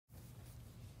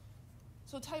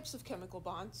So types of chemical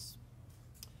bonds.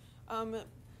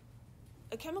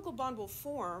 A chemical bond will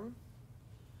form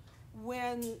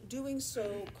when doing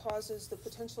so causes the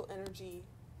potential energy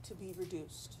to be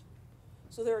reduced.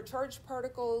 So there are charged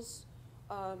particles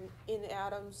in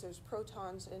atoms, there's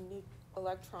protons and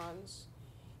electrons,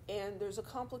 and there's a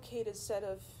complicated set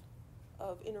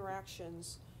of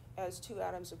interactions as two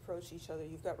atoms approach each other.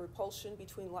 You've got repulsion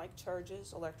between like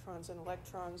charges, electrons and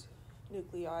electrons,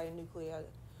 nuclei and nuclei,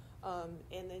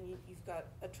 and then you've got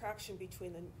attraction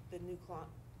between the nucleons.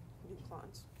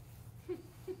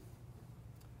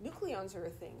 Nucleons are a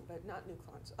thing, but not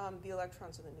nucleons, the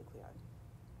electrons and the nuclei.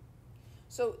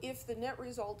 So if the net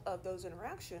result of those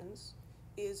interactions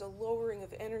is a lowering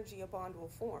of energy, a bond will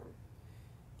form.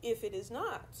 If it is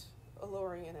not a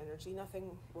lowering in energy, nothing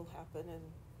will happen and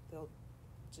they'll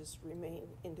just remain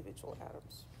individual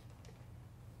atoms.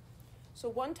 So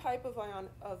one type of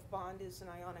bond is an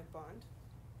ionic bond.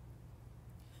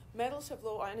 Metals have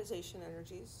low ionization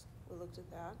energies. We looked at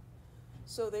that.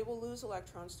 So they will lose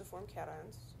electrons to form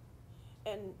cations.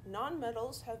 And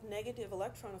nonmetals have negative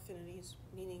electron affinities,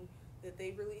 meaning that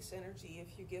they release energy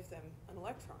if you give them an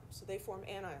electron. So they form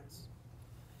anions.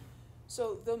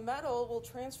 So the metal will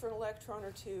transfer an electron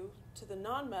or two to the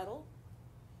nonmetal,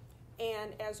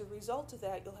 and as a result of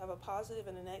that, you'll have a positive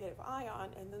and a negative ion,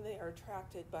 and then they are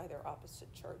attracted by their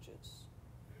opposite charges.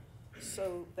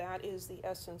 So that is the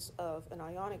essence of an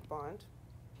ionic bond.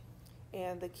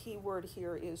 And the key word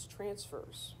here is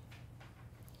transfers.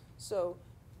 So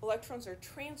electrons are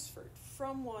transferred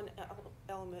from one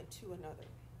element to another.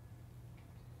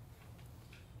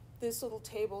 This little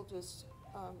table just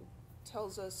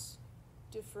tells us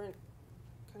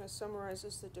kind of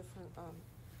summarizes the different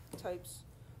types.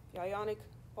 The ionic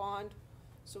bond,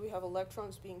 so we have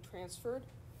electrons being transferred,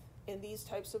 and these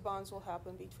types of bonds will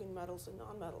happen between metals and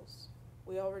nonmetals.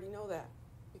 We already know that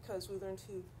because we learned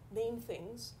to name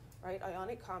things, right?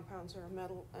 Ionic compounds are a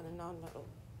metal and a nonmetal.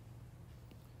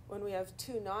 When we have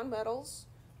two nonmetals,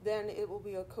 then it will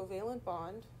be a covalent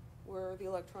bond where the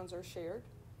electrons are shared.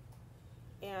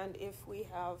 And if we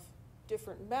have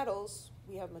different metals,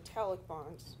 we have metallic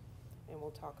bonds, and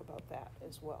we'll talk about that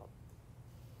as well.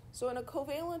 So in a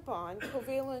covalent bond,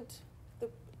 covalent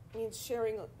means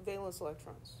sharing valence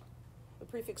electrons. The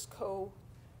prefix co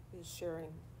is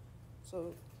sharing.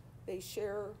 So they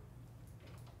share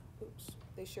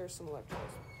some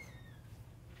electrons.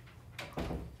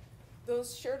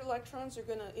 Those shared electrons are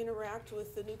going to interact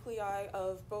with the nuclei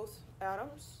of both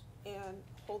atoms and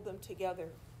hold them together.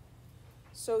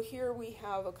 So here we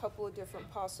have a couple of different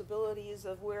possibilities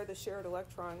of where the shared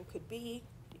electron could be.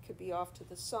 It could be off to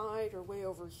the side or way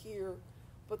over here,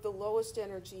 but the lowest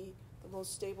energy, the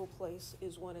most stable place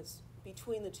is when it's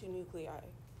between the two nuclei.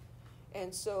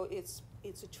 And so it's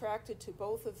attracted to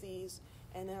both of these,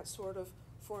 and that sort of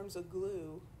forms a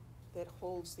glue that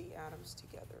holds the atoms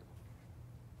together.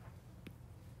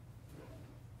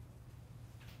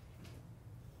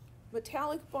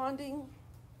 Metallic bonding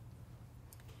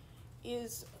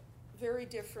is very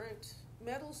different.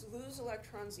 Metals lose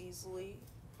electrons easily,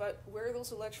 but where are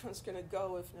those electrons going to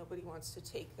go if nobody wants to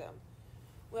take them?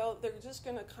 Well, they're just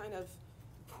going to kind of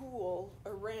pool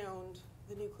around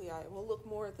the nuclei. We'll look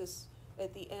more at this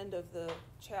at the end of the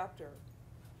chapter.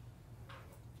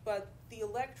 But the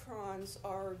electrons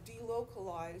are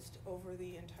delocalized over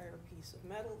the entire piece of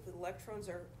metal. The electrons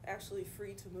are actually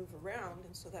free to move around,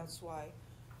 and so that's why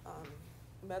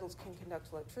metals can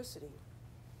conduct electricity.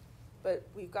 But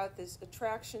we've got this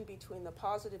attraction between the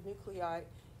positive nuclei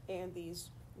and these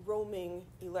roaming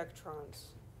electrons,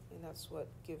 and that's what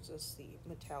gives us the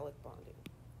metallic bonding.